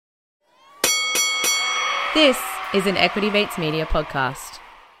This is an Equity Mates Media podcast.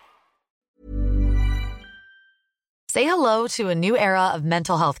 Say hello to a new era of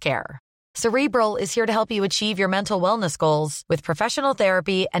mental health care. Cerebral is here to help you achieve your mental wellness goals with professional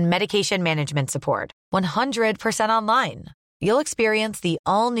therapy and medication management support. 100% online. You'll experience the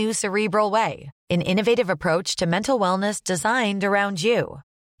all-new Cerebral Way, an innovative approach to mental wellness designed around you.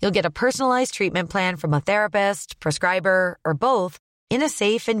 You'll get a personalized treatment plan from a therapist, prescriber, or both in a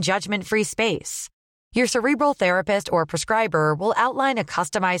safe and judgment-free space. Your Cerebral therapist or prescriber will outline a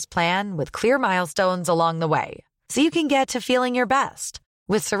customized plan with clear milestones along the way, so you can get to feeling your best.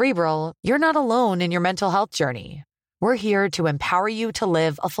 With Cerebral, you're not alone in your mental health journey. We're here to empower you to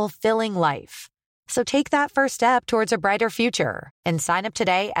live a fulfilling life. So take that first step towards a brighter future and sign up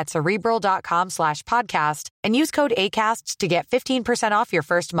today at Cerebral.com/podcast and use code ACAST to get 15% off your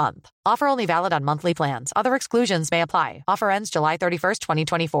first month. Offer only valid on monthly plans. Other exclusions may apply. Offer ends July 31st,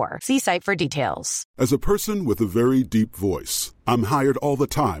 2024. See site for details. As a person with a very deep voice, I'm hired all the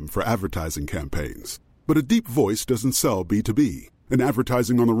time for advertising campaigns. But a deep voice doesn't sell B2B, and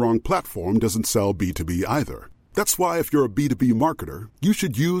advertising on the wrong platform doesn't sell B2B either. That's why if you're a B2B marketer, you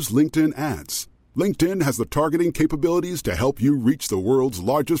should use LinkedIn ads. LinkedIn has the targeting capabilities to help you reach the world's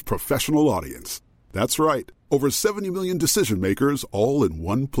largest professional audience. That's right, over 70 million decision makers all in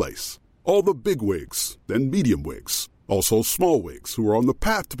one place. All the big wigs, then medium wigs, also small wigs who are on the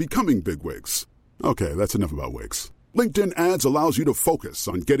path to becoming big wigs. Okay, that's enough about wigs. LinkedIn ads allows you to focus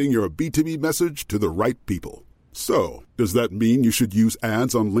on getting your B2B message to the right people. So, does that mean you should use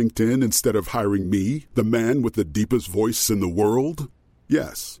ads on LinkedIn instead of hiring me, the man with the deepest voice in the world?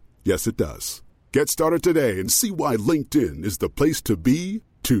 Yes. Yes, it does. Get started today and see why LinkedIn is the place to be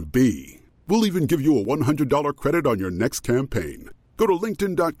to be. We'll even give you a $100 credit on your next campaign. Go to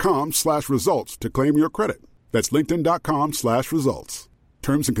linkedin.com/results to claim your credit. That's linkedin.com/results.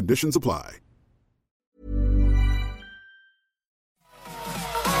 Terms and conditions apply.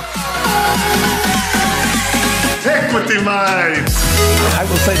 Equity Mates! I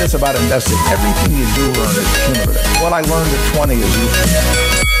will say this about investing. Everything you do learn is cumulative. What I learned at 20 is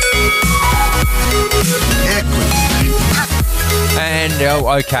useful. And,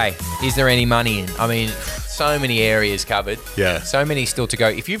 okay, is there any money in? I mean, so many areas covered. Yeah. So many still to go.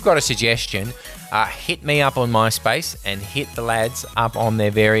 If you've got a suggestion, hit me up on MySpace and hit the lads up on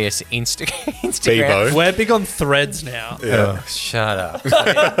their various Instagram. Bebo. We're big on Threads now. Yeah. Oh, shut up.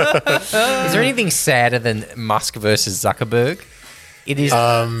 Is there anything sadder than Musk versus Zuckerberg? It is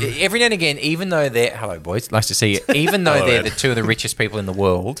every now and again, even though they're... Hello, boys. Nice to see you. Even though they're the two of the richest people in the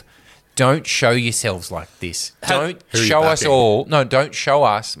world... Don't show yourselves like this. Don't show us all. No, don't show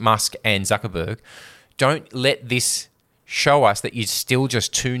us Musk and Zuckerberg. Don't let this show us that you're still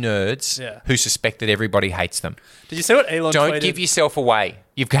just two nerds who suspect that everybody hates them. Did you see what Elon tweeted? Don't give yourself away.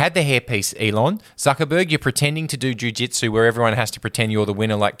 You've had the hairpiece, Elon. Zuckerberg, you're pretending to do jiu-jitsu where everyone has to pretend you're the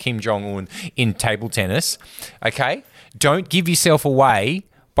winner like Kim Jong-un in table tennis. Okay? Don't give yourself away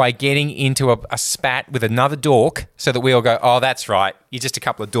by getting into a spat with another dork so that we all go, oh, that's right. You're just a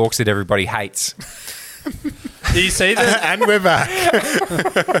couple of dorks that everybody hates. Do you see that? And we're back.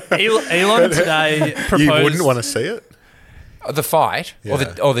 Elon today proposed... You wouldn't want to see it? The fight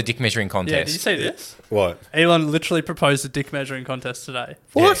or the dick measuring contest? Yeah, did you see this? What? Elon literally proposed a dick measuring contest today.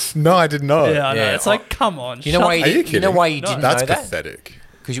 What? Yeah. No, I did not. Yeah, I know. It's like, come on. You know why? Are you kidding? You know why you didn't know that? That's pathetic.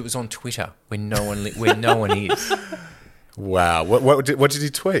 Because it was on Twitter when no one is. Wow. What did he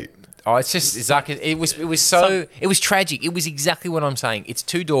tweet? Oh, it's just Zucker. It was tragic. It was exactly what I'm saying. It's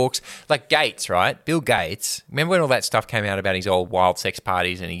two dorks like Gates, right? Bill Gates. Remember when all that stuff came out about his old wild sex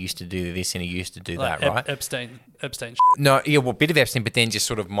parties and he used to do this and he used to do like that, right? Epstein. No, yeah, well, a bit of Epstein, but then just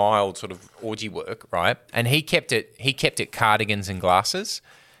sort of mild, sort of orgy work, right? And he kept it cardigans and glasses.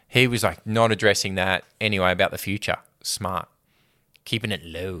 He was like not addressing that anyway about the future. Smart, keeping it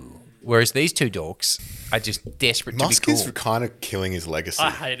low. Whereas these two dorks are just desperate Musk to be cool. Musk is kind of killing his legacy.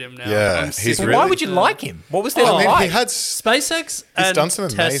 I hate him now. Yeah, he's really... Why would you like him? What was there to like? He had SpaceX and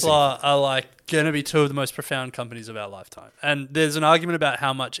Tesla are like going to be two of the most profound companies of our lifetime. And there's an argument about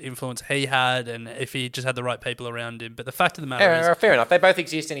how much influence he had and if he just had the right people around him. But the fact of the matter is... Fair enough. They both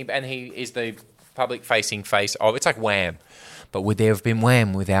exist and he is the public-facing face of... It's like Wham. But would there have been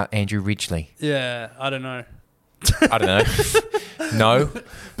Wham without Andrew Ridgeley? Yeah, I don't know. I don't know. No.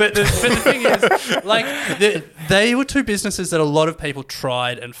 But the thing is, like, they were two businesses that a lot of people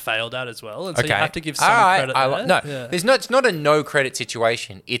tried and failed at as well. And so you have to give some credit there. No, it's not a no credit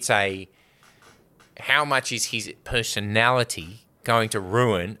situation. It's a how much is his personality going to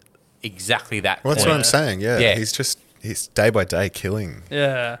ruin exactly that Well, that's point? what I'm saying, yeah. He's day by day killing.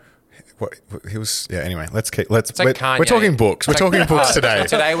 Yeah. what he was. Yeah. Anyway, let's like we're Kanye. talking books. We're talking books today.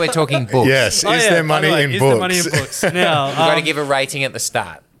 Today we're talking books. Yes. Oh, Is yeah, there by the money way, in is books? there money in books? Now, You've got to give a rating at the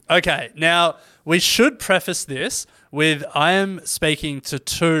start. okay. Now, we should preface this with I am speaking to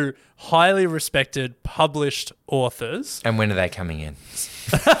two highly respected published authors. And when are they coming in?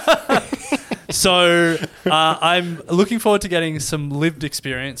 So I'm looking forward to getting some lived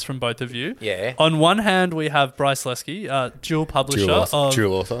experience from both of you. Yeah. On one hand, we have Bryce Lesky, dual publisher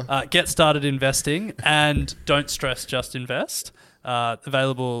Dual of author. Get Started Investing and Don't Stress, Just Invest.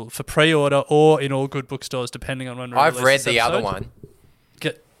 Available for pre-order or in all good bookstores, depending on when we I've release read this the episode. other one.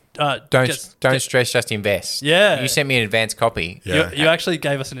 Don't Don't stress, just invest. Yeah. You sent me an advanced copy. Yeah. You actually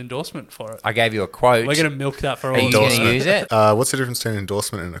gave us an endorsement for it. I gave you a quote. We're going to milk that for all Are you of going us. to use it? What's the difference between an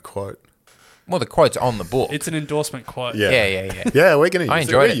endorsement and a quote? Well, the quote's on the book. It's an endorsement quote. Yeah. Yeah, we're going to use I it.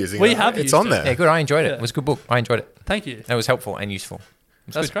 enjoyed We're it. using We it. have It's used on it. there. Yeah, good. I enjoyed it. Yeah. It was a good book. I enjoyed it. Thank you. That was helpful and useful. It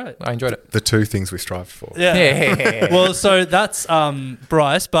was That's good. great. I enjoyed it. The two things we strive for. Yeah. Yeah. Well, so that's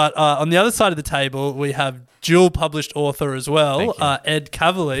Bryce, but on the other side of the table, we have dual published author as well, Thank you. Ed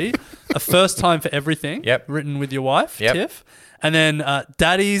Cavalier, A First Time for Everything, Yep. written with your wife, Yep. Tiff. And then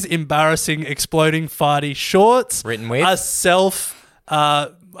Daddy's Embarrassing Exploding Farty Shorts. Written with?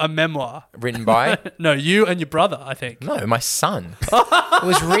 A memoir. Written by? No, you and your brother, I think. No, my son. It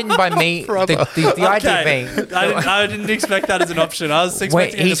was written by me. The idea being... I didn't expect that as an option. I was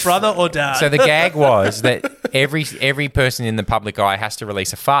expecting either he's- brother or dad. So the gag was that every person in the public eye has to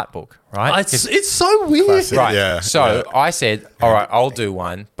release a fart book, right? it's so weird. Classic. Right. Yeah. So I said, all right, I'll do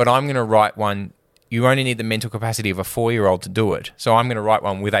one, but I'm going to write one. You only need the mental capacity of a 4-year-old to do it. So I'm going to write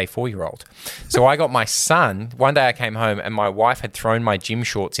one with a 4-year-old. So I got my son. One day I came home and my wife had thrown my gym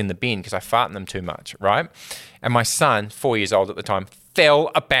shorts in the bin because I farted in them too much, right? And my son, 4 years old at the time,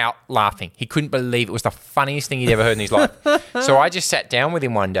 fell about laughing. He couldn't believe it was the funniest thing he'd ever heard in his life. So I just sat down with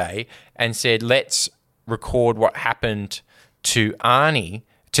him one day and said, let's record what happened to Arnie,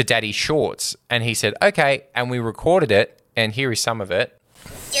 to Daddy's shorts. And he said, okay. And we recorded it. And here is some of it.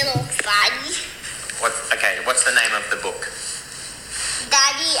 You little fatty. What's the name of the book?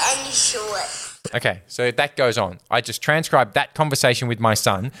 Daddy and Short. Okay, so that goes on. I just transcribed that conversation with my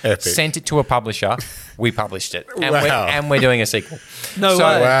son, Epic. sent it to a publisher, we published it. And, Wow. we're doing a sequel. No way.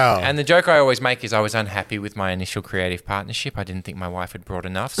 Wow. And the joke I always make is I was unhappy with my initial creative partnership. I didn't think my wife had brought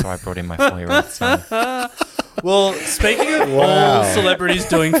enough, so I brought in my 4-year-old son. Well, speaking of all celebrities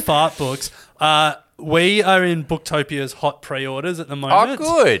doing fart books, we are in Booktopia's hot pre-orders at the Oh, moment.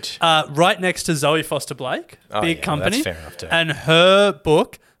 good. Right next to Zoe Foster Blake, Oh, big yeah, company. that's fair enough too. And her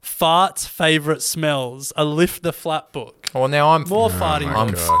book, Fart's Favourite Smells, a Lift the Flap book. Well, now I'm More farting I'm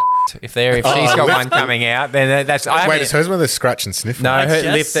books. f***ed. If she's got one coming out, then that's. I Wait, haven't- is hers one of the scratch and sniff? No, I her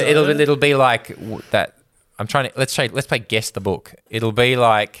guess lift. so. It'll be like that. I'm trying to let's play guess the book. It'll be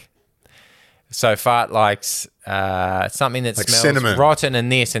like so fart likes something that Like smells cinnamon. rotten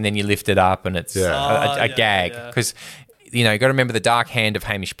and this, and then you lift it up and it's Yeah. a gag yeah. because you know you got to remember the dark hand of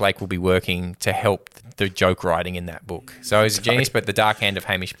Hamish Blake will be working to help the joke writing in that book. So he's a genius, but the dark hand of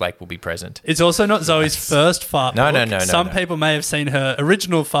Hamish Blake will be present. It's also not Zoe's first fart No, book. no. Some people may have seen her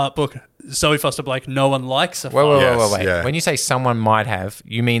original fart book, Zoe Foster Blake, No One Likes a Fart. Wait. yeah. When you say someone might have,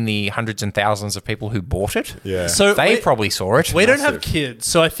 you mean the hundreds and thousands of people who bought it? Yeah. So They we- probably saw it. We don't have Massive. kids,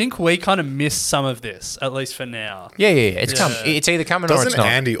 so I think we kind of missed some of this, at least for now. Yeah. It's either coming or it's Doesn't not.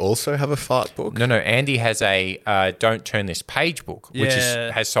 Andy also have a fart book? No. Andy has a Don't Turn This Page book, which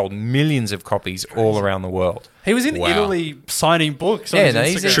Yeah. has sold millions of copies all around the world. He was in Wow. Italy signing books. On Yeah, his no,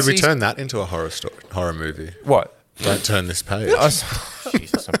 he's Instagram. Should we He's- turn that into a horror movie? What? Don't turn this page.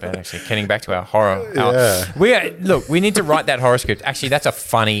 Jesus, not bad actually. Getting back to our horror. Yeah. We need to write that horror script. Actually, that's a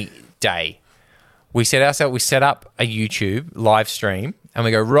funny day. We set up a YouTube live stream and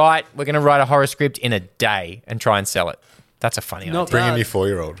we go, right, we're going to write a horror script in a day and try and sell it. That's a funny Not idea. Bring in bad. your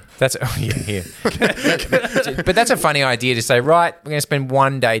 4-year-old. That's but that's a funny idea to say. Right, we're going to spend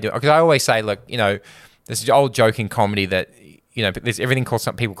one day doing. Because I always say, look, you know, there's an old joke in comedy that you know, there's everything called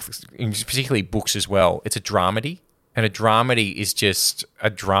some people, particularly books as well. It's a dramedy, and a dramedy is just a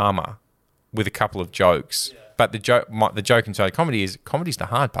drama with a couple of jokes. Yeah. But the joke inside comedy's the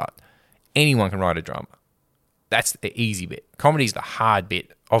hard part. Anyone can write a drama. That's the easy bit. Comedy's the hard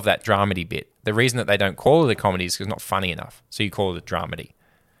bit of that dramedy bit. The reason that they don't call it a comedy is because it's not funny enough. So you call it a dramedy.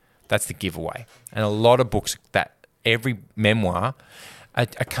 That's the giveaway. And a lot of books, that every memoir, a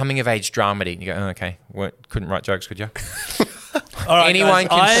coming-of-age dramedy. And you go, oh, okay, couldn't write jokes, could you? All right, Anyone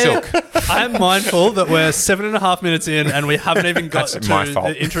guys, can sook. I am mindful that we're 7.5 minutes in and we haven't even got That's to my fault.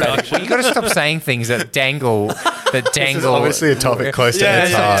 the introduction. You got to stop saying things that dangle that dangle. Obviously, a topic close to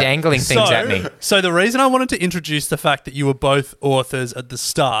Ed's heart. Dangling things at me. So the reason I wanted to introduce the fact that you were both authors at the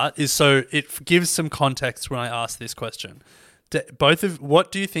start is so it gives some context when I ask this question.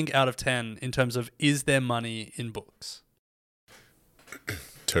 What do you think out of 10 in terms of is there money in books?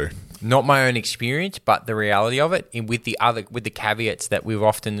 2. Not my own experience, but the reality of it, and with the caveats that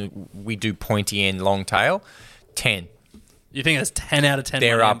we do pointy end, long tail. 10. You think it's 10 out of 10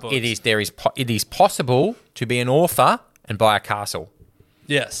 money in books? It is possible to be an author and buy a castle.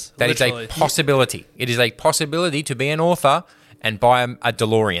 Yes, that literally. is a possibility. It is a possibility to be an author and buy a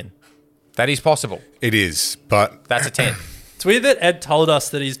DeLorean. That is possible. It is, but that's a 10. It's weird that Ed told us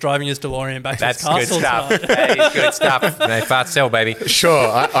that he's driving his DeLorean back to his castle. That's good stuff. That is good stuff. They fart sell, baby.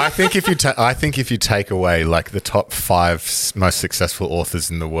 Sure. I think if you take away like the top 5 most successful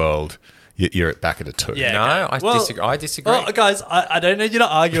authors in the world, you're back at a 2. Yeah, no, okay. I disagree. Well, guys, I don't need you to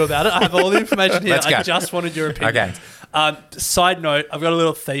argue about it. I have all the information here. Let's go. I just wanted your opinion. Okay. Side note, I've got a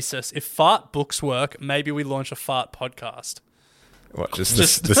little thesis. If fart books work, maybe we launch a fart podcast. What, just the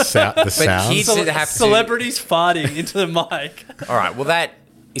sound? The sound? Celebrities farting into the mic. All right, well, that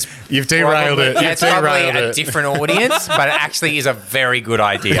is... You've derailed it. That's probably a different audience, but it actually is a very good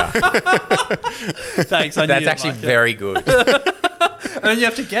idea. Thanks, I knew That's actually very good. And then you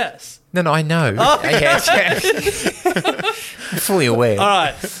have to guess. No, I know. Oh. Yes. I'm fully aware. All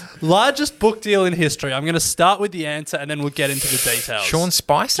right. Largest book deal in history. I'm going to start with the answer and then we'll get into the details. Sean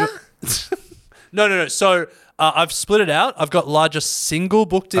Spicer? No. So... I've split it out. I've got largest single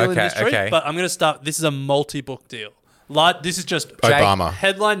book deal in history, but I'm going to start. This is a multi-book deal. This is just Obama.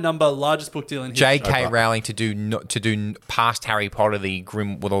 Headline number, largest book deal in history. J.K. Rowling to do past Harry Potter, the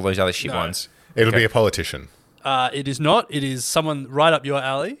Grim with all those other shit ones. It'll be a politician. It is not. It is someone right up your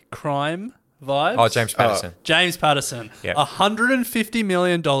alley. Crime vibes. Oh, James Patterson. James Patterson. Yep. $150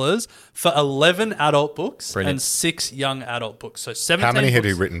 million for 11 adult books Brilliant. and 6 young adult books. So 17 How many books. had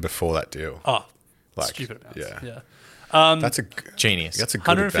he written before that deal? Oh, like, stupid amounts. Yeah. That's a genius. That's a good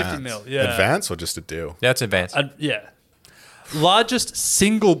 150 advance. mil, yeah. Advance or just a deal? That's advanced. Yeah. Largest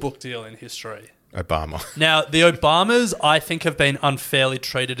single book deal in history. Obama. Now, the Obamas, I think, have been unfairly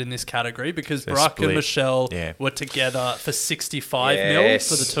treated in this category because They're Barack split. and Michelle were together for 65 mil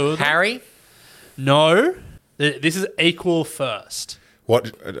for the two of them. Harry? No. This is equal first.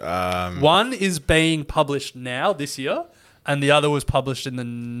 What? One is being published now, this year, and the other was published in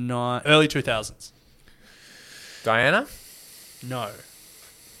the early 2000s. Diana? No.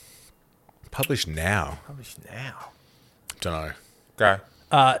 Published now. Don't know. Go.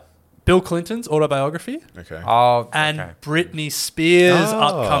 Bill Clinton's autobiography. Okay. Oh, and Britney Spears'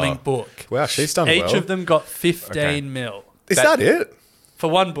 upcoming book. Wow, she's done well. Each of them got 15 mil. Is that it? For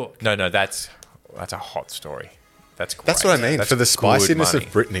one book. No, that's a hot story. That's great. That's what I mean. That's for the spiciness good of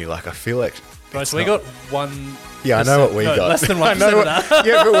Britney, like I feel like. Right, so we got 1. Yeah, I know what we got. Less than 1% I know of that.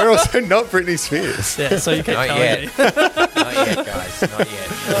 Yeah, but we're also not Britney Spears. Yeah, so you keep Not telling yet. me. Not yet, guys. Not yet.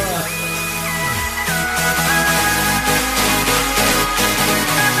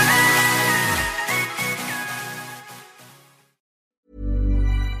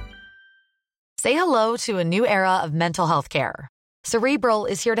 Say hello to a new era of mental health care. Cerebral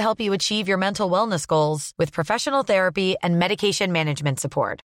is here to help you achieve your mental wellness goals with professional therapy and medication management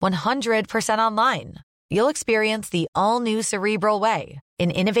support. 100% online. You'll experience the all-new Cerebral Way,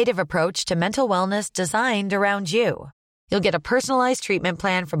 an innovative approach to mental wellness designed around you. You'll get a personalized treatment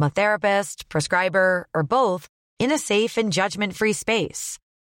plan from a therapist, prescriber, or both in a safe and judgment-free space.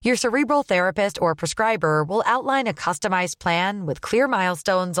 Your Cerebral therapist or prescriber will outline a customized plan with clear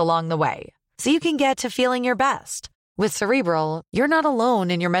milestones along the way, so you can get to feeling your best. With Cerebral, you're not alone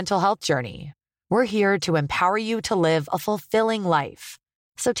in your mental health journey. We're here to empower you to live a fulfilling life.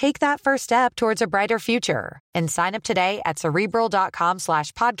 So take that first step towards a brighter future and sign up today at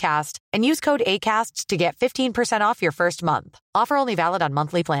Cerebral.com/podcast and use code ACAST to get 15% off your first month. Offer only valid on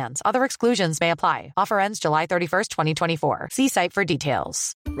monthly plans. Other exclusions may apply. Offer ends July 31st, 2024. See site for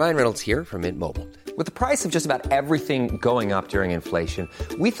details. Ryan Reynolds here from Mint Mobile. With the price of just about everything going up during inflation,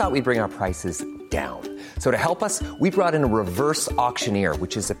 we thought we'd bring our prices down. So to help us, we brought in a reverse auctioneer,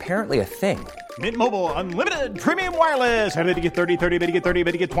 which is apparently a thing. Mint Mobile Unlimited Premium Wireless. How to get 30, 30, bit to get 30,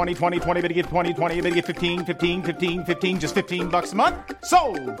 bit to get 20, 20, 20, bit to get 20, 20, bit to get 15, 15, 15, 15, just $15 a month?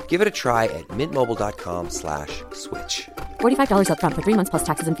 Sold! Give it a try at mintmobile.com/switch. $45 up front for 3 months plus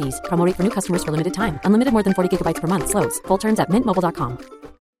taxes and fees. Promo rate for new customers for limited time. Unlimited more than 40 gigabytes per month. Slows full terms at mintmobile.com.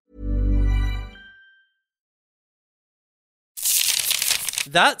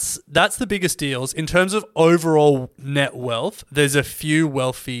 That's the biggest deals. In terms of overall net wealth, there's a few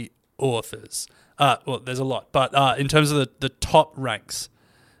wealthy authors. Well, there's a lot. But in terms of the top ranks,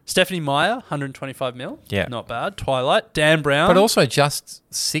 Stephanie Meyer, 125 mil. Yeah. Not bad. Twilight. Dan Brown. But also just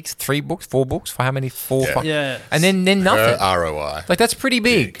 4 books for how many? 4, 5. Yeah. And then nothing. ROI. Like that's pretty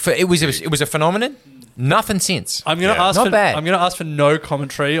big. It was a phenomenon. Nothing since. I'm going to ask Not for bad. I'm going to ask for no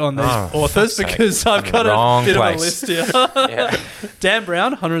commentary on these authors fuck's because sake. I've got Wrong a bit place. of a list here. Dan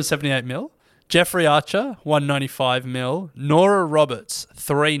Brown, 178 mil. Jeffrey Archer, 195 mil. Nora Roberts,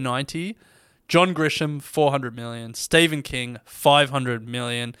 390. John Grisham, 400 million. Stephen King, 500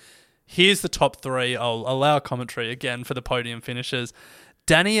 million. Here's the top 3. I'll allow commentary again for the podium finishers.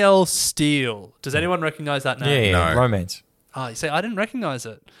 Danielle Steele. Does anyone recognize that name? Yeah. Romance. Oh, you see, I didn't recognize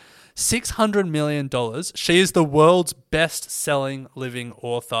it. $600 million. She is the world's best-selling living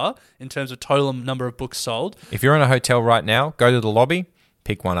author in terms of total number of books sold. If you're in a hotel right now, go to the lobby,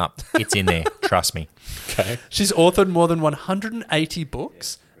 pick one up. It's in there. Trust me. Okay. She's authored more than 180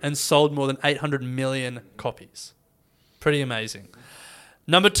 books and sold more than 800 million copies. Pretty amazing.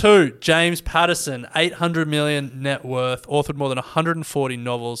 Number 2, James Patterson, 800 million net worth, authored more than 140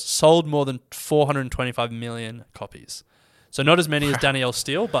 novels, sold more than 425 million copies. So not as many as Danielle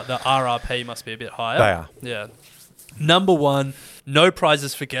Steele, but the RRP must be a bit higher. They are. Yeah. Number 1, no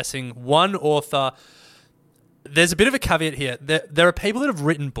prizes for guessing. One author. There's a bit of a caveat here. There are people that have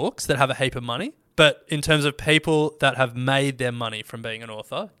written books that have a heap of money, but in terms of people that have made their money from being an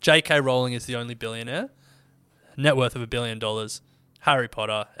author, J.K. Rowling is the only billionaire. Net worth of $1 billion. Harry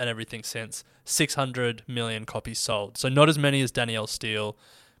Potter and everything since. 600 million copies sold. So not as many as Danielle Steele,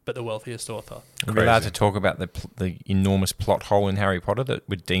 but the wealthiest author. Are we allowed to talk about the enormous plot hole in Harry Potter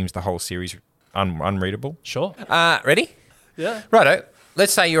that deems the whole series unreadable? Sure. Ready? Yeah. Righto.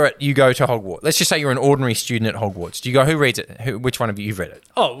 Let's say you go to Hogwarts. Let's just say you're an ordinary student at Hogwarts. Do you go, who reads it? Which one of you've read it?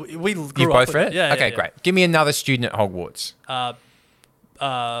 Oh, we grew You've up both with read it? Yeah. Okay, yeah. great. Give me another student at Hogwarts.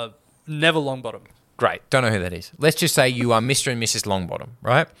 Neville Longbottom. Great. Don't know who that is. Let's just say you are Mr. and Mrs. Longbottom,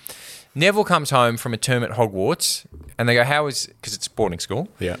 right? Neville comes home from a term at Hogwarts, and they go, because it's boarding school.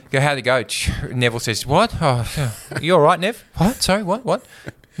 Yeah. Go, how'd it go? Neville says, what? Oh, you all right, Nev? What? Sorry, what?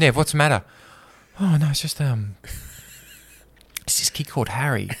 Nev, what's the matter? Oh, no, it's just, it's this kid called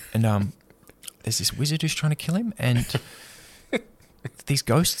Harry, and there's this wizard who's trying to kill him, and these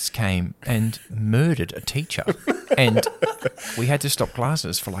ghosts came and murdered a teacher, and we had to stop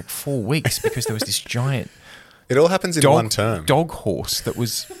classes for like 4 weeks because there was this giant... It all happens in one term. Dog horse that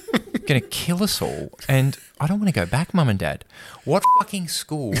was going to kill us all, and I don't want to go back, Mum and Dad. What fucking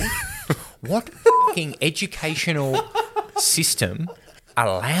school, what fucking educational system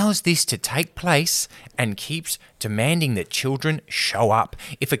allows this to take place and keeps demanding that children show up?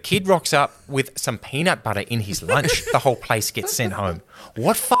 If a kid rocks up with some peanut butter in his lunch, the whole place gets sent home.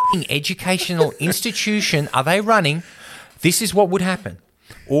 What fucking educational institution are they running? This is what would happen.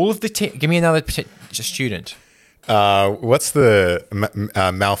 All of the... give me another student. What's the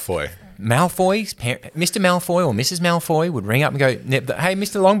Malfoy? Malfoy's Mr. Malfoy or Mrs. Malfoy would ring up and go, hey,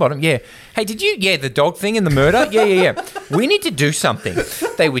 Mr. Longbottom, yeah. Hey, did you, the dog thing and the murder? Yeah. We need to do something.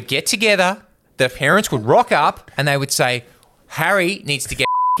 They would get together, the parents would rock up, and they would say, Harry needs to get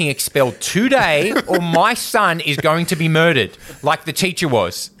expelled today or my son is going to be murdered, like the teacher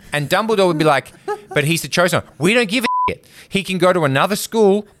was. And Dumbledore would be like, but he's the chosen one. We don't give a shit. He can go to another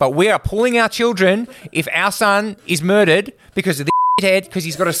school, but we are pulling our children if our son is murdered because of the head, because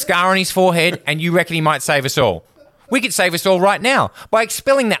he's got a scar on his forehead, and you reckon he might save us all. We could save us all right now by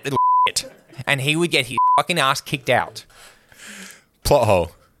expelling that little shit, and he would get his fucking ass kicked out. Plot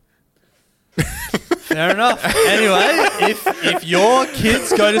hole. Fair enough. Anyway, if your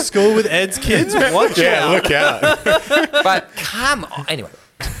kids go to school with Ed's kids, watch out. Look out. But come on. Anyway.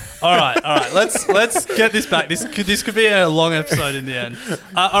 All right. Let's get this back. This could be a long episode in the end.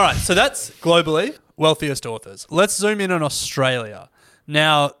 All right. So that's globally wealthiest authors. Let's zoom in on Australia.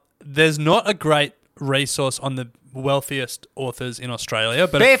 Now, there's not a great resource on the wealthiest authors in Australia,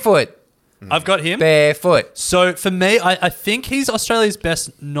 but Barefoot. I've got him. Barefoot. So for me, I think he's Australia's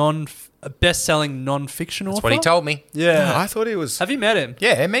best-selling non-fiction author. That's what he told me. Yeah. I thought he was. Have you met him?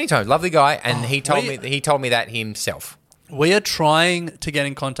 Yeah, many times. Lovely guy, and he told me that himself. We are trying to get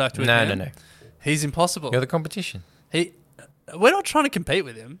in contact with him. No. He's impossible. You're the competition. We're not trying to compete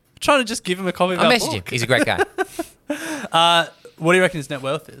with him. We're trying to just give him a copy of I'll our message book. him. He's a great guy. What do you reckon his net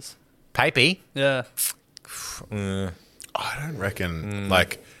worth is? Papey. Yeah. I don't reckon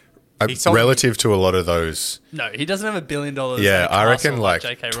He sold relative to a lot of those. No, he doesn't have $1 billion. Yeah, I reckon castle like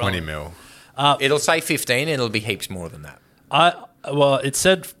J.K. 20 Rowling. mil. It'll say 15, and it'll be heaps more than that. Well, it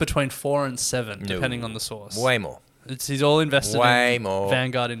said between 4 and 7, depending on the source. Way more. He's all invested Way in more.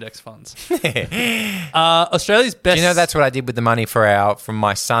 Vanguard index funds. Australia's best. Do you know that's what I did with the money from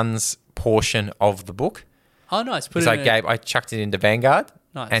my son's portion of the book? Oh, nice. Because I chucked it into Vanguard,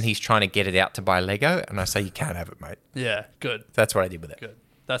 Nice. And he's trying to get it out to buy Lego. And I say, you can't have it, mate. Yeah, good. That's what I did with it. Good.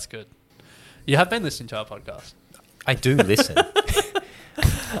 That's good. You have been listening to our podcast. I do listen.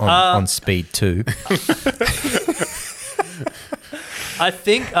 on speed 2. I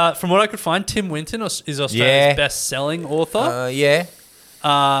think, from what I could find, Tim Winton is Australia's best-selling author. Yeah.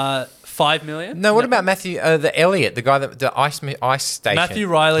 5 million. No, what about Matthew, the Elliot, the guy that the ice station? Matthew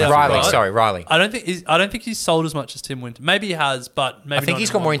Riley. Riley. I don't think he's sold as much as Tim Winton. Maybe he has, but maybe I think not he's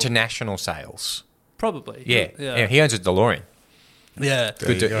in got more one book. international sales. Probably. Yeah. He owns a DeLorean. Yeah.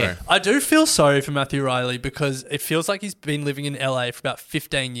 There you go. Yeah. I do feel sorry for Matthew Riley because it feels like he's been living in LA for about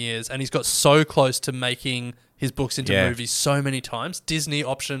 15 years and he's got so close to making his books into movies so many times. Disney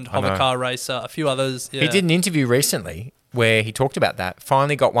optioned Hovercar Racer, a few others. Yeah. He did an interview recently where he talked about that.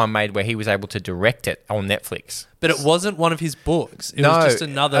 Finally got one made where he was able to direct it on Netflix. But it wasn't one of his books. It was just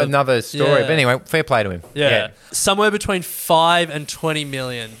another story. Yeah. But anyway, fair play to him. Yeah. Somewhere between 5 and 20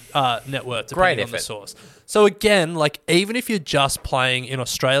 million net worth, depending on the source. So again, like even if you're just playing in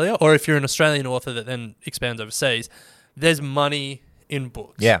Australia or if you're an Australian author that then expands overseas, there's money in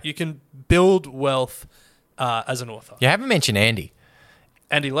books. Yeah. You can build wealth as an author. You haven't mentioned Andy.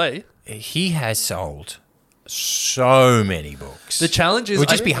 Andy Lee. He has sold so many books. The challenge is... It would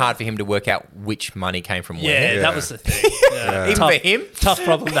just be hard for him to work out which money came from where. Yeah, that was the thing. Yeah. Even for him? Tough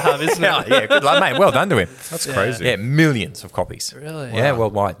problem to have, isn't it? Yeah, good luck, mate. Well done to him. That's crazy. Yeah, millions of copies. Really? Yeah,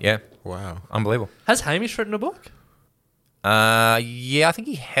 worldwide. Yeah. Wow. Unbelievable. Has Hamish written a book? Yeah, I think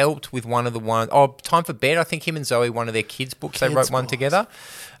he helped with one of the ones. Oh, Time for Bed. I think him and Zoe, one of their kids' books, they wrote one together.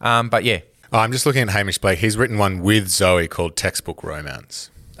 But yeah. Oh, I'm just looking at Hamish Blake. He's written one with Zoe called Textbook Romance.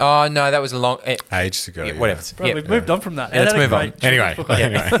 Oh, no, that was a long... ages ago. Yeah, whatever. Bro, we've moved on from that. Yeah, let's move on. Anyway.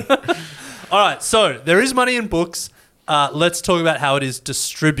 All right, so there is money in books. Let's talk about how it is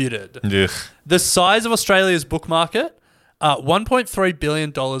distributed. Ugh. The size of Australia's book market, $1.3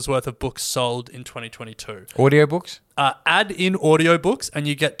 billion worth of books sold in 2022. Audiobooks? Add in audiobooks and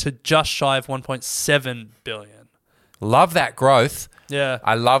you get to just shy of 1.7 billion. Love that growth. Yeah.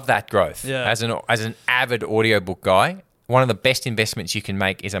 I love that growth. Yeah. As an avid audiobook guy, one of the best investments you can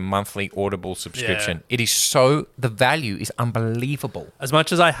make is a monthly Audible subscription. Yeah. It is the value is unbelievable. As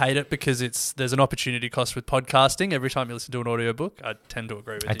much as I hate it because there's an opportunity cost with podcasting, every time you listen to an audiobook, I tend to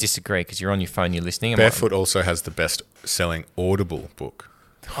agree with you. I disagree because you're on your phone, you're listening. Barefoot also has the best selling Audible book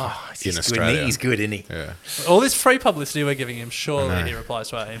in Australia. He's good, isn't he? Yeah. All this free publicity we're giving him, surely he replies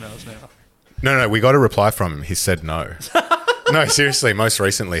to our emails now. No, we got a reply from him. He said no. No, seriously. Most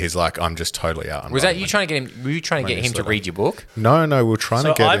recently, he's like, I'm just totally out. Was that you trying to get him? Were you trying to get him to read your book? No, we're trying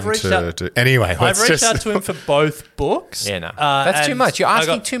to get him to do... Anyway, I've reached out to him for both books. Yeah, no. That's too much. You're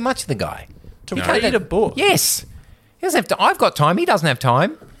asking too much of the guy. To read a book? Yes. He doesn't have to. I've got time. He doesn't have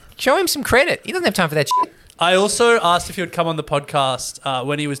time. Show him some credit. He doesn't have time for that shit. I also asked if he would come on the podcast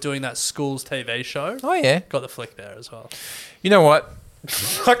when he was doing that Schools TV show. Oh, yeah. Got the flick there as well. You know what?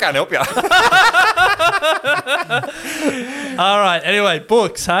 I can't help you. All right. Anyway,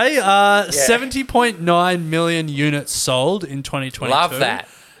 books, hey? 70.9 million units sold in 2022. Love that.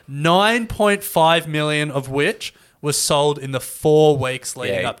 9.5 million of which was sold in the 4 weeks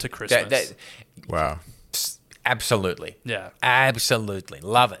leading up to Christmas. Wow. Absolutely. Yeah. Absolutely.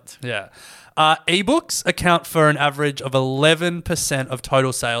 Love it. Yeah. Ebooks account for an average of 11% of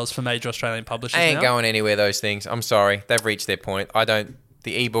total sales for major Australian publishers I ain't now. going anywhere, those things. I'm sorry. They've reached their point.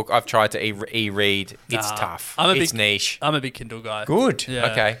 The ebook, I've tried to e-read. It's tough. It's niche. I'm a big Kindle guy. Good.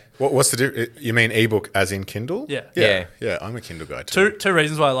 Yeah. Okay. What's the difference? You mean ebook as in Kindle? Yeah. Yeah, I'm a Kindle guy too. Two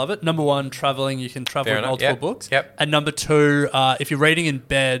reasons why I love it. Number one, traveling. You can travel with multiple books. Yep. And number two, if you're reading in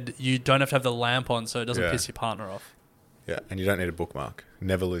bed, you don't have to have the lamp on so it doesn't piss your partner off. Yeah, and you don't need a bookmark.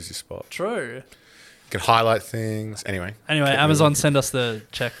 Never lose your spot. True. You can highlight things. Anyway, Amazon, send us the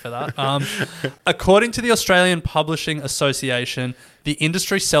check for that. According to the Australian Publishing Association, the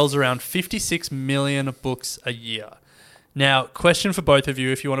industry sells around 56 million books a year. Now, question for both of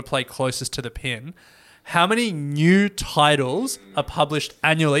you, if you want to play closest to the pin, how many new titles are published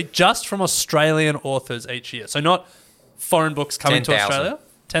annually just from Australian authors each year? So not foreign books coming 10,000. to Australia?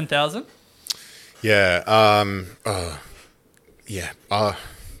 10,000? Yeah.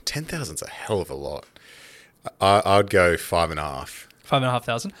 10,000's a hell of a lot. I'd go 5.5.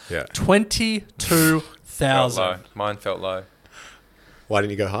 5,500? Yeah. 22,000. Mine felt low. Why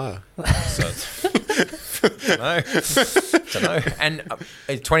didn't you go higher? Don't know. And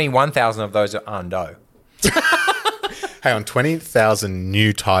 21,000 of those are Ando. Hey, on 20,000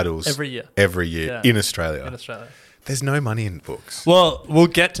 new titles Every year in Australia. In Australia. There's no money in books. Well, we'll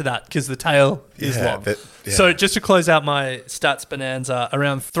get to that because the tail is Yeah, long. yeah. So just to close out my stats bonanza,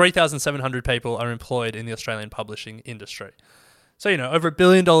 around 3,700 people are employed in the Australian publishing industry. So, over $1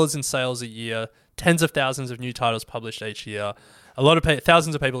 billion in sales a year, tens of thousands of new titles published each year, a lot of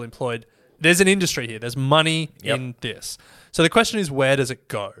thousands of people employed. There's an industry here. There's money in this. So the question is, where does it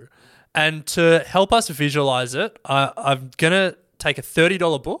go? And to help us visualize it, I'm going to take a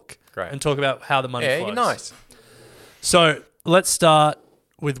 $30 book and talk about how the money flows. Yeah, nice. So let's start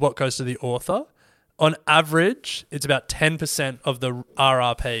with what goes to the author. On average, it's about 10% of the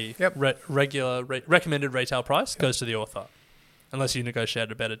RRP, recommended retail price, goes to the author. Unless you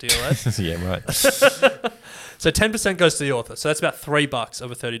negotiated a better deal, Ed. Yeah, right. So 10% goes to the author. So that's about $3 of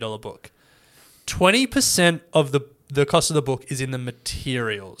a $30 book. 20% of the cost of the book is in the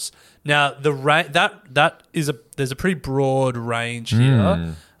materials. Now, there's a pretty broad range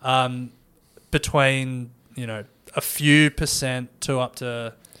here, between a few percent to up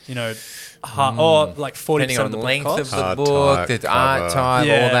to or like 40% Depending on of the the length cost. of the book, the art type,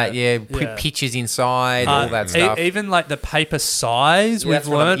 all that. Pictures inside, all that stuff. Even like the paper size, we've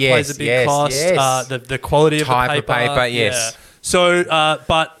learned plays a big cost. Yes. The quality of the type paper. of paper, yes. Yeah. So,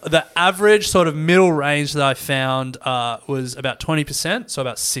 but the average sort of middle range that I found was about 20%, so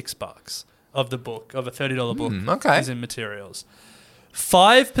about $6 of the book, of a $30 book, is in materials.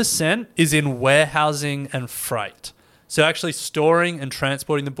 5% is in warehousing and freight. So actually storing and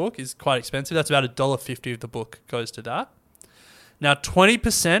transporting the book is quite expensive. That's about $1.50 of the book goes to that. Now,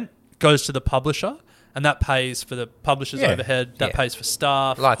 20% goes to the publisher, and that pays for the publisher's overhead. That pays for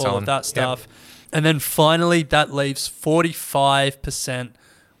staff, all of that stuff. Yep. And then finally, that leaves 45%,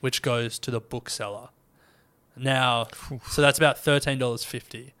 which goes to the bookseller. Now, so that's about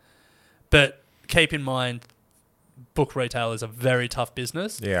 $13.50. But keep in mind, book retail is a very tough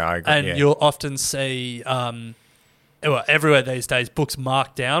business. Yeah, I agree. And you'll often see, everywhere these days, books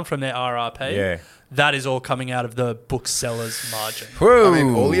marked down from their RRP. Yeah. That is all coming out of the bookseller's margin. I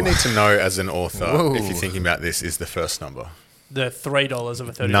mean, all you need to know as an author, if you're thinking about this, is the first number. The $3 of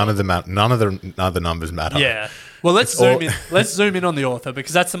a $30. None of the other numbers matter. Yeah. Well, let's zoom in. Let's zoom in on the author,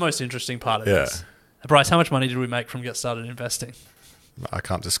 because that's the most interesting part of this. Bryce, how much money did we make from Get Started Investing? I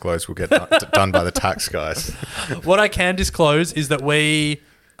can't disclose. We'll get done by the tax guys. What I can disclose is that we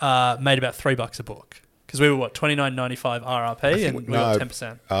made about $3 a book, because we were $29.95 RRP, and we got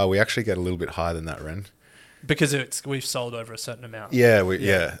 10%. We actually get a little bit higher than that, Ren. Because we've sold over a certain amount. Yeah,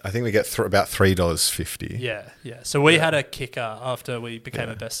 I think we get about $3.50. Yeah. So we had a kicker after we became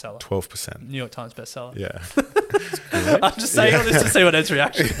a bestseller. 12%. New York Times bestseller. Yeah. I'm just saying all this to see what Ed's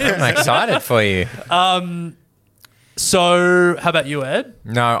reaction is. I'm excited for you. So how about you, Ed?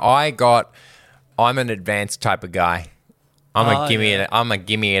 No, I'm an advanced type of guy. I'm a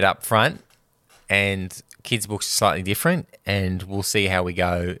gimme it up front, and kids' books are slightly different, and we'll see how we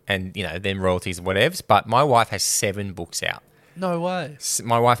go, and then royalties and whatevs. But my wife has 7 books out. No way.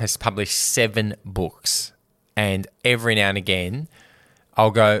 My wife has published 7 books, and every now and again,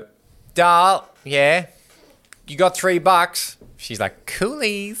 I'll go, "Darl, yeah, you got $3." She's like,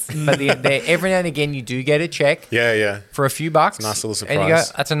 "Coolies." But every now and again, you do get a check. Yeah. For a few bucks. It's a nice little surprise. And you go,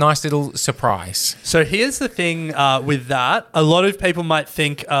 that's a nice little surprise. So here's the thing with that. A lot of people might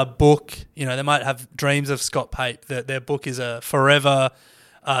think a book, they might have dreams of Scott Pape, that their book is a forever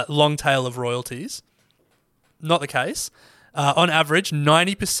long tail of royalties. Not the case. On average,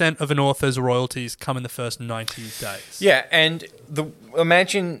 90% of an author's royalties come in the first 90 days. Yeah, and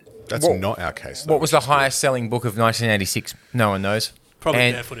imagine... That's not our case, though. What was the highest selling book of 1986? No one knows.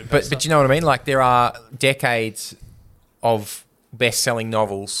 Probably Barefoot Investor. But you know what I mean? Like, there are decades of best-selling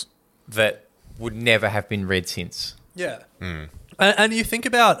novels that would never have been read since. Yeah. And you think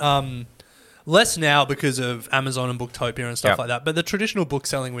about, less now because of Amazon and Booktopia and stuff like that, but the traditional book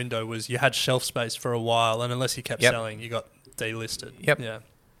selling window was you had shelf space for a while, and unless you kept selling, you got delisted. Yep. Yeah.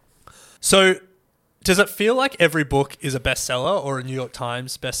 So... does it feel like every book is a bestseller or a New York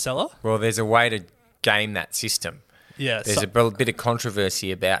Times bestseller? Well, there's a way to game that system. Yeah. There's a bit of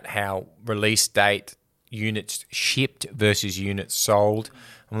controversy about how release date, units shipped versus units sold.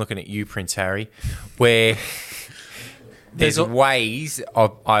 I'm looking at you, Prince Harry, where there's ways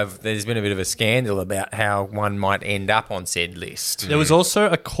there's been a bit of a scandal about how one might end up on said list. There was also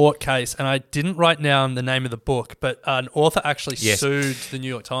a court case, and I didn't write down the name of the book, but an author actually sued the New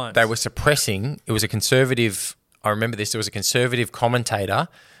York Times. They were suppressing. It was a conservative. I remember this. There was a conservative commentator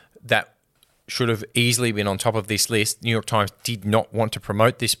that should have easily been on top of this list. New York Times did not want to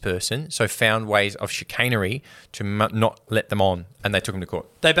promote this person, so found ways of chicanery to not let them on, and they took him to court.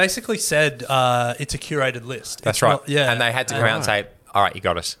 They basically said it's a curated list. That's right. And they had to come out and say, all right, you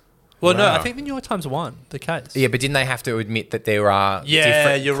got us. Well, no, I think the New York Times won the case. Yeah, but didn't they have to admit that there are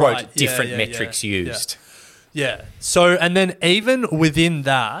different metrics used? Yeah. So, and then even within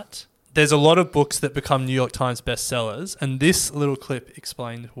that, there's a lot of books that become New York Times bestsellers, and this little clip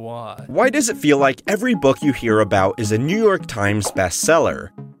explained why. Why does it feel like every book you hear about is a New York Times bestseller?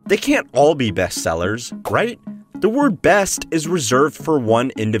 They can't all be bestsellers, right? The word best is reserved for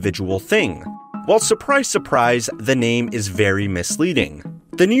one individual thing. While surprise, surprise, the name is very misleading.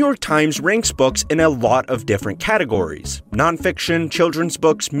 The New York Times ranks books in a lot of different categories: nonfiction, children's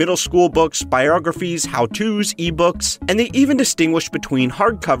books, middle school books, biographies, how-tos, ebooks, and they even distinguish between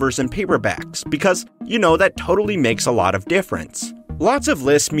hardcovers and paperbacks because, that totally makes a lot of difference. Lots of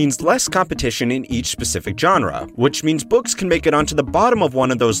lists means less competition in each specific genre, which means books can make it onto the bottom of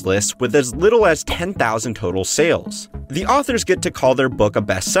one of those lists with as little as 10,000 total sales. The authors get to call their book a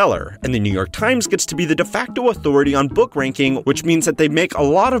bestseller, and the New York Times gets to be the de facto authority on book ranking, which means that they make a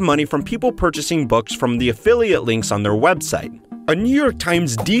lot of money from people purchasing books from the affiliate links on their website. A New York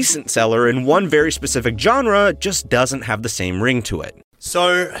Times decent seller in one very specific genre just doesn't have the same ring to it.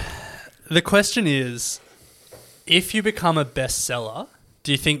 So, the question is, if you become a bestseller,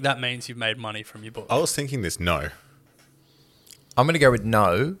 do you think that means you've made money from your book? I was thinking this, no. I'm going to go with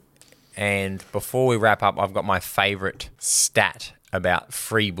no. And before we wrap up, I've got my favourite stat about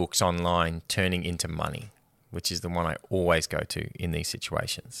free books online turning into money, which is the one I always go to in these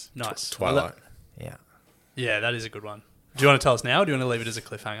situations. Nice. Twilight. Yeah. Yeah, that is a good one. Do you want to tell us now, or do you want to leave it as a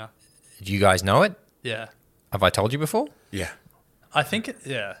cliffhanger? Do you guys know it? Yeah. Have I told you before? Yeah. I think,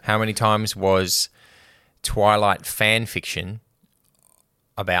 yeah. How many times was Twilight fan fiction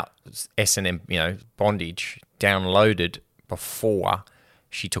about S&M, bondage, downloaded before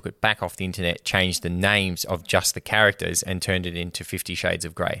she took it back off the internet, changed the names of just the characters and turned it into 50 Shades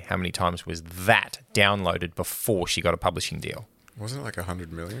of Grey? How many times was that downloaded before she got a publishing deal? Wasn't it like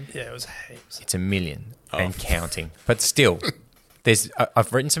 100 million? Yeah, it was heaps. It's 1 million and counting. But still,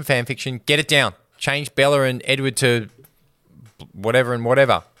 I've written some fan fiction. Get it down. Change Bella and Edward to whatever and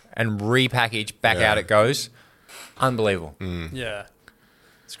whatever. And repackage, back out it goes. Unbelievable. Yeah.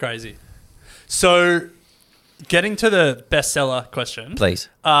 It's crazy. So, getting to the bestseller question. Please.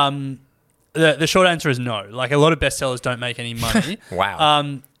 The short answer is no. Like, a lot of bestsellers don't make any money.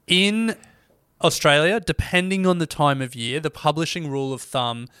 Wow. In Australia, depending on the time of year, the publishing rule of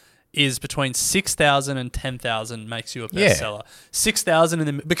thumb is between 6,000 and 10,000 makes you a bestseller.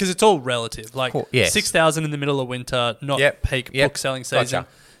 6,000 because it's all relative. Like, 6,000 in the middle of winter, not peak book selling season. Gotcha.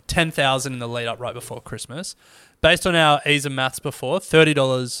 10,000 in the lead up right before Christmas. Based on our ease of maths before,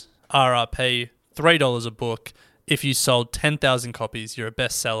 $30 RRP, $3 a book. If you sold 10,000 copies, you're a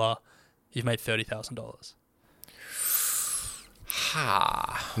bestseller. You've made $30,000.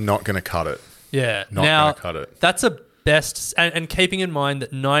 Not going to cut it. Yeah. Not going to cut it. That's a best, and keeping in mind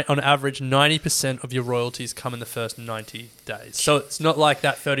that on average, 90% of your royalties come in the first 90 days. So it's not like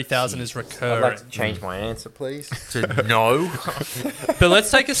that 30,000 is recurring. I'd like to change my answer, please, to no. But let's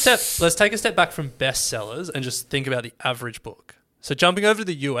take a step back from bestsellers and just think about the average book. So jumping over to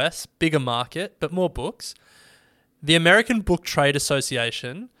the US, bigger market, but more books. The American Book Trade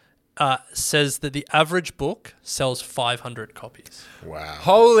Association says that the average book sells 500 copies. Wow.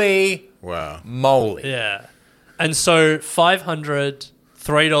 Holy wow. moly. Yeah. And so 500,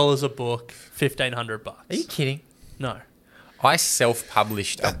 $3 a book, $1,500. Are you kidding? No. I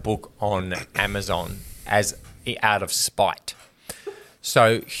self-published a book on Amazon out of spite.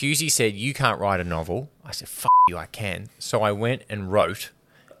 So Husey said, "You can't write a novel." I said, "F you, I can." So I went and wrote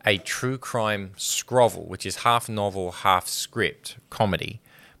a true crime scrovel, which is half novel, half script comedy,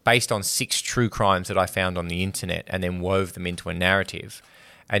 based on 6 true crimes that I found on the internet, and then wove them into a narrative,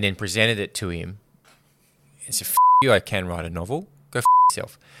 and then presented it to him. And said, "F you, I can write a novel. Go f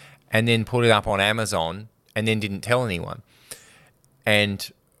yourself." And then put it up on Amazon, and then didn't tell anyone.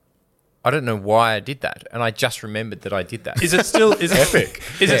 And I don't know why I did that, and I just remembered that I did that. Is it still epic?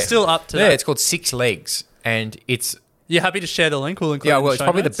 Is it still up to that? Yeah, it's called 6 Legs, and it's. You're happy to share the link? We'll include it in well, the it's show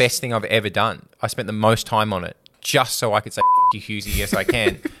probably notes. the best thing I've ever done. I spent the most time on it just so I could say, "F you, Husey, yes, I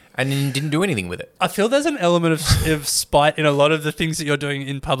can," and then didn't do anything with it. I feel there's an element of spite in a lot of the things that you're doing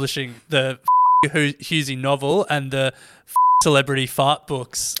in publishing the Husey novel and the celebrity fart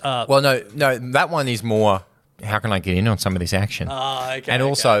books. Well, no, that one is more. How can I get in on some of this action? Okay. And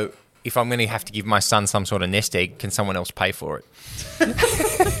also, if I'm going to have to give my son some sort of nest egg, can someone else pay for it?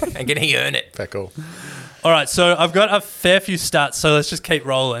 And can he earn it? Very cool. All right, so I've got a fair few stats, so let's just keep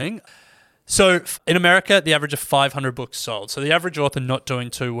rolling. So in America, the average of 500 books sold. So the average author not doing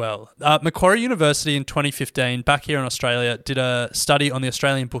too well. Macquarie University in 2015, back here in Australia, did a study on the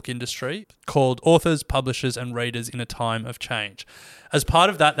Australian book industry called Authors, Publishers and Readers in a Time of Change. As part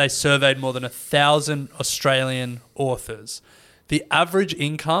of that, they surveyed more than 1,000 Australian authors. The average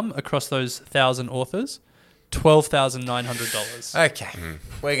income across those 1,000 authors, $12,900. Okay.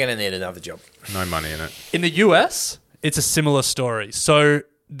 We're going to need another job. No money in it. In the US, it's a similar story. So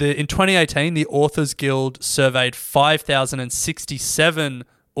in 2018, the Authors Guild surveyed 5,067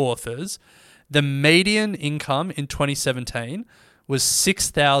 authors. The median income in 2017 was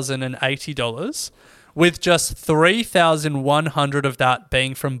 $6,080, with just 3,100 of that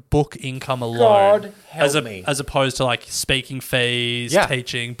being from book income alone. God help me. As opposed to like speaking fees, Yeah.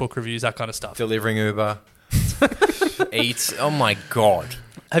 teaching, book reviews, that kind of stuff. Delivering Uber. Eats. Oh, my God.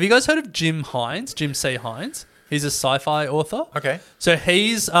 Have you guys heard of Jim C. Hines? He's a sci-fi author. Okay. So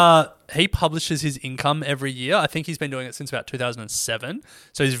he publishes his income every year. I think he's been doing it since about 2007.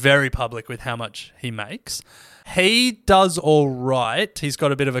 So he's very public with how much he makes. He does all right. He's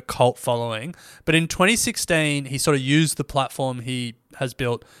got a bit of a cult following. But in 2016, he sort of used the platform he has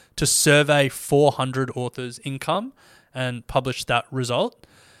built to survey 400 authors' income and publish that result.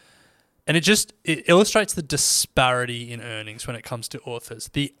 And it illustrates the disparity in earnings when it comes to authors.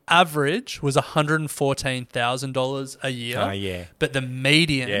 The average was $114,000 a year. Yeah. But the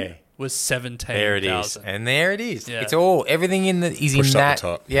median was $17,000. There it is. And there it is. Yeah. It's all, everything is Pushed in up that. the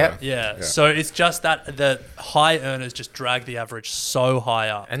top. Yep. Yeah. So it's just that the high earners just drag the average so high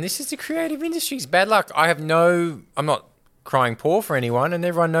up. And this is the creative industry's bad luck. I'm not crying poor for anyone, and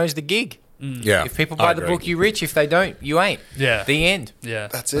everyone knows the gig. Yeah. If people buy the book, you're rich. If they don't, you ain't. Yeah. The end. Yeah.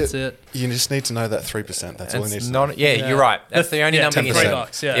 That's it. You just need to know that 3%. That's all you need to know. You're right. That's the only number you need.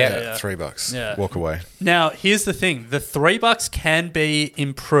 $3. Yeah. $3. Yeah. Walk away. Now, here's the thing. The $3 can be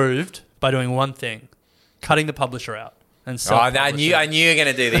improved by doing one thing. Cutting the publisher out. And I knew you were going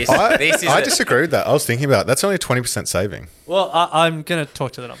to do this. I disagree with that. I was thinking about it. That's only a 20% saving. Well, I'm going to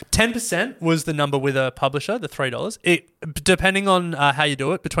talk to the number. 10% was the number with a publisher, the $3. Depending on how you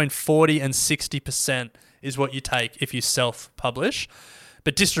do it, between 40 and 60% is what you take if you self-publish.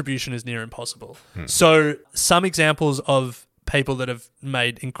 But distribution is near impossible. So some examples of people that have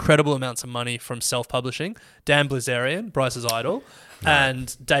made incredible amounts of money from self-publishing: Dan Bilzerian, Bryce's idol,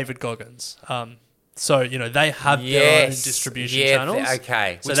 and David Goggins. So, they have their own distribution channels.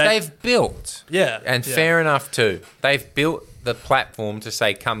 Okay. So Which they've built. Yeah. And fair enough too. They've built the platform to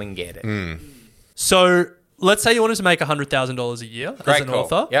say, come and get it. So let's say you wanted to make $100,000 a year as an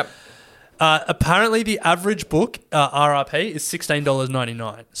author. Yep. Apparently, the average book RRP is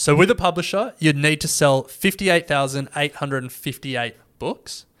 $16.99. So with a publisher, you'd need to sell 58,858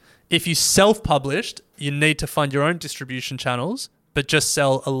 books. If you self-published, you need to find your own distribution channels, but just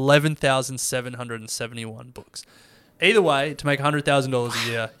sell 11,771 books. Either way, to make $100,000 a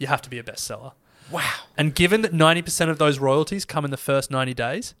year, you have to be a bestseller. Wow. And given that 90% of those royalties come in the first 90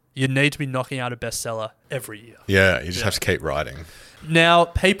 days, you need to be knocking out a bestseller every year. Yeah, you just have to keep writing. Now,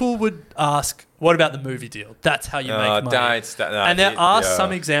 people would ask, what about the movie deal? That's how you make money. And there are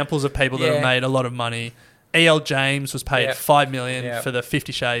some examples of people that have made a lot of money. E.L. James was paid $5 million for the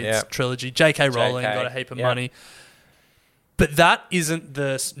 50 Shades trilogy. J.K. Rowling got a heap of money. But that isn't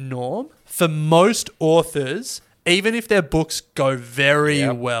the norm. For most authors, even if their books go very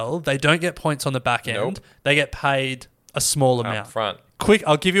well, they don't get points on the back end. They get paid a small amount. Up front.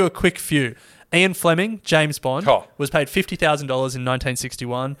 I'll give you a quick few. Ian Fleming, James Bond, was paid $50,000 in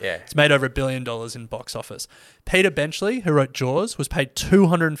 1961. Yeah. It's made over $1 billion in box office. Peter Benchley, who wrote Jaws, was paid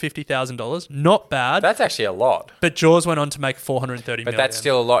 $250,000. Not bad. That's actually a lot. But Jaws went on to make $430 million. But that's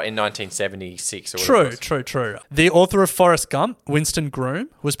still a lot in 1976. Or whatever it was. True. The author of Forrest Gump, Winston Groom,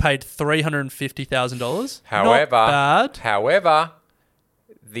 was paid $350,000. Not bad. However,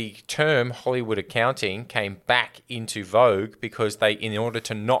 the term Hollywood accounting came back into vogue because in order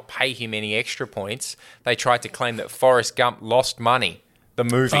to not pay him any extra points, they tried to claim that Forrest Gump lost money. The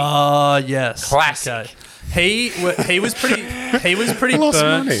movie. Yes. Classic. Okay. He was pretty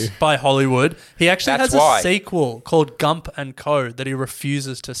burnt by Hollywood. He actually has a sequel called Gump and Co. that he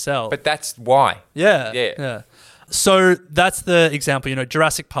refuses to sell. But that's why. Yeah. So that's the example.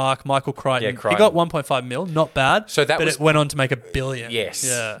 Jurassic Park, Michael Crichton. He got 1.5 mil, not bad. But it went on to make $1 billion. Yes.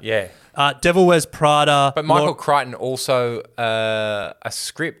 Yeah. Devil Wears Prada. But Michael Crichton also a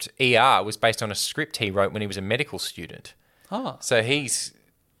script. ER was based on a script he wrote when he was a medical student. Oh. So he's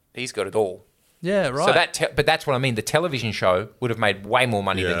got it all. Yeah, right. So but that's what I mean. The television show would have made way more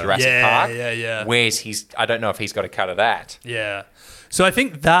money than Jurassic Park. Yeah. Where's I don't know if he's got a cut of that. Yeah. So I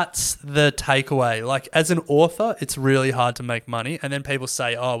think that's the takeaway. Like, as an author, it's really hard to make money. And then people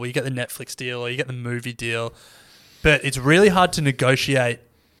say, oh, well, you get the Netflix deal or you get the movie deal. But it's really hard to negotiate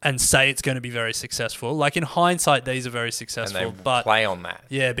and say it's going to be very successful. Like, in hindsight, these are very successful. And they play on that.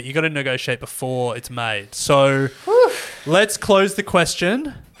 Yeah, but you got to negotiate before it's made. So let's close the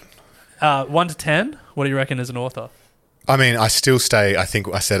question. 1 to 10, what do you reckon as an author? I mean, I still stay, I think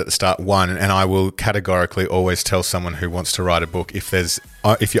I said at the start, one, and I will categorically always tell someone who wants to write a book, if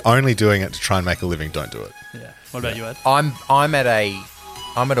you're only doing it to try and make a living, don't do it. Yeah. What about you, Ed? I'm at a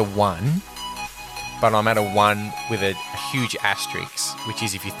 1, but I'm at a 1 with a huge asterisk, which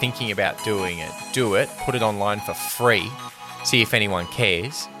is if you're thinking about doing it, do it, put it online for free, see if anyone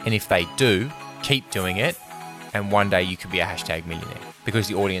cares, and if they do, keep doing it, and one day you could be a hashtag millionaire, because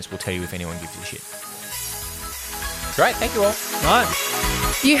the audience will tell you if anyone gives a shit. Great, thank you all. Right.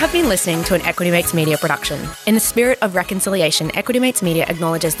 You have been listening to an Equity Mates Media production. In the spirit of reconciliation, Equity Mates Media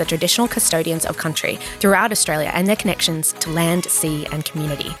acknowledges the traditional custodians of country throughout Australia and their connections to land, sea and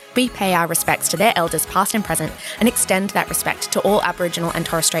community. We pay our respects to their elders past and present and extend that respect to all Aboriginal and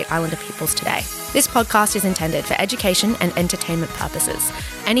Torres Strait Islander peoples today. This podcast is intended for education and entertainment purposes.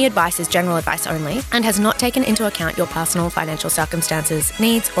 Any advice is general advice only and has not taken into account your personal financial circumstances,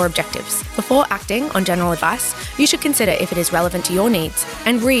 needs or objectives. Before acting on general advice, you should consider if it is relevant to your needs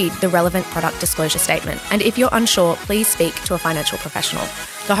and read the relevant product disclosure statement. And if you're unsure, please speak to a financial professional.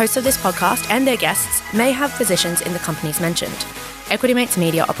 The hosts of this podcast and their guests may have positions in the companies mentioned. Equity Mates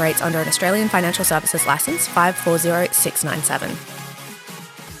Media operates under an Australian Financial Services Licence 540697.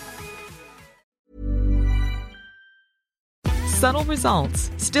 Subtle results,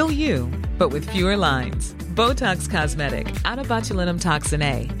 still you, but with fewer lines. Botox Cosmetic,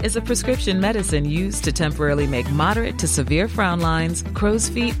 onabotulinum-toxin-A, is a prescription medicine used to temporarily make moderate to severe frown lines, crow's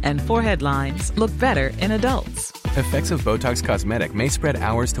feet, and forehead lines look better in adults. Effects of Botox Cosmetic may spread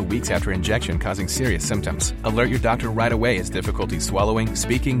hours to weeks after injection, causing serious symptoms. Alert your doctor right away as difficulty swallowing,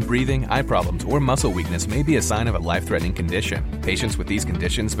 speaking, breathing, eye problems, or muscle weakness may be a sign of a life-threatening condition. Patients with these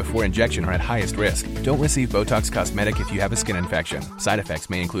conditions before injection are at highest risk. Don't receive Botox Cosmetic if you have a skin infection. Side effects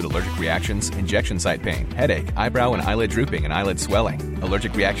may include allergic reactions, injection site pain, headache, eyebrow and eyelid drooping, and eyelid swelling.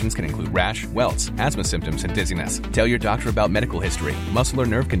 Allergic reactions can include rash, welts, asthma symptoms, and dizziness. Tell your doctor about medical history, muscle or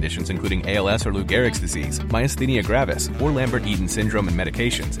nerve conditions including ALS or Lou Gehrig's disease, myasthenia gravis, or Lambert-Eaton syndrome, and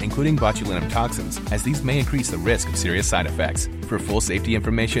medications, including botulinum toxins, as these may increase the risk of serious side effects. For full safety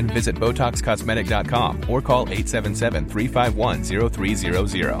information, visit BotoxCosmetic.com or call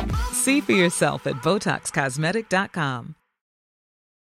 877-351-0300. See for yourself at BotoxCosmetic.com.